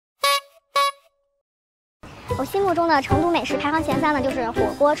我心目中的成都美食排行前3呢，就是火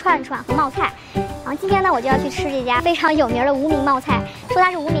锅、串串和冒菜。然后今天呢，我就要去吃这家非常有名的无名冒菜。说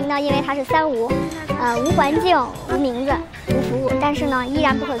它是无名呢，因为它是3无，无环境、无名字、无服务，但是呢，依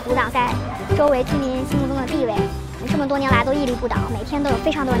然不可阻挡在周围居民心目中的地位。这么多年来都屹立不倒，每天都有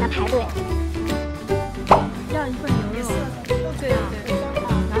非常多人的排队。要一份牛肉，对，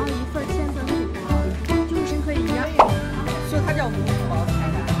然后一份千层肚，就是可以一样，所以它叫无名冒菜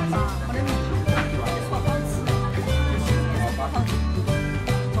啊。我的名字说好吃，说好吃，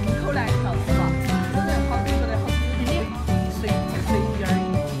从口来调是吧？有人好吃，有人好吃，有点随缘而已。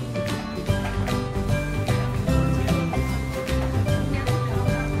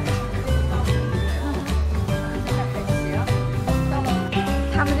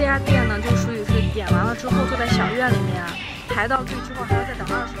他们这家店呢，就属于是点完了之后，就在小院里面排到队之后，还要再等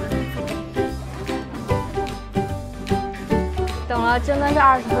20分钟。等了整整这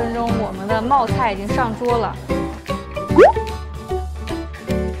20分钟，我们的冒菜已经上桌了。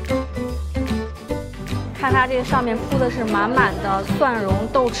看它这个上面铺的是满满的蒜蓉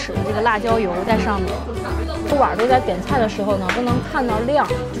豆豉的这个辣椒油在上面。这碗都在点菜的时候呢，都能看到量，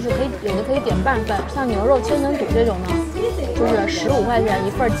就是有的可以点半份，像牛肉千层肚这种呢，就是15块钱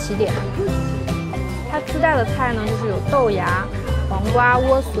一份起点。它自带的菜呢，就是有豆芽、黄瓜、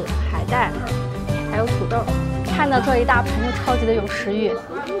莴笋、海带，还有土豆。看到这一大盆就超级的有食欲。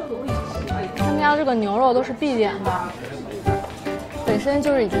他们家这个牛肉都是必点的，本身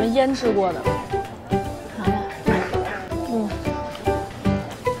就是已经腌制过的。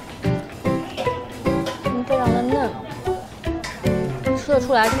非常的嫩，吃得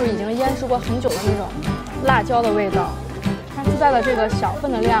出来就是已经腌制过很久的那种辣椒的味道。它自带的这个小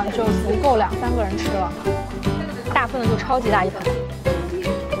份的量就足够2、3个人吃了，大份的就超级大一盆。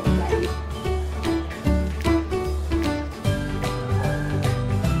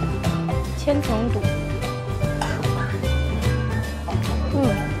千层肚，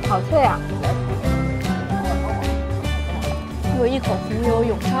好脆啊！有一口红油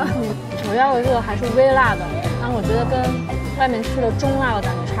涌上。我要的这个还是微辣的，但我觉得跟外面吃的中辣的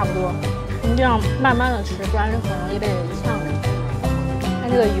感觉差不多。你这样慢慢的吃，不然是很容易被呛的。它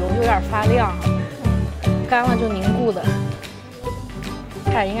这个油有点发亮，干了就凝固的。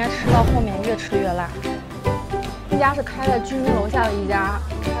菜应该吃到后面越吃越辣。这家是开在居民楼下的一家，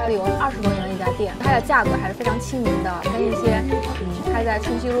开了有20多年的一家店，它的价格还是非常亲民的，跟一些开在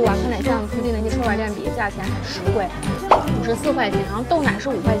春熙路啊、宽窄巷子附近的一些串串店比，价钱很实惠，54块钱，然后豆奶是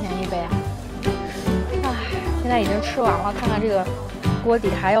5块钱一杯。唉，现在已经吃完了，看看这个锅底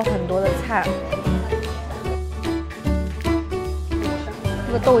还有很多的菜。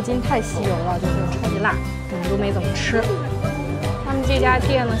这个豆筋太吸油了，就是超级辣，都没怎么吃。他们这家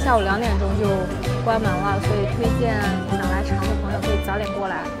店呢，下午2点钟就关门了，所以推荐想来尝的朋友可以早点过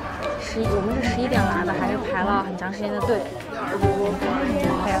来。我们是11点来的，还是排了很长时间的队。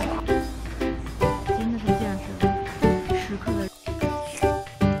OK。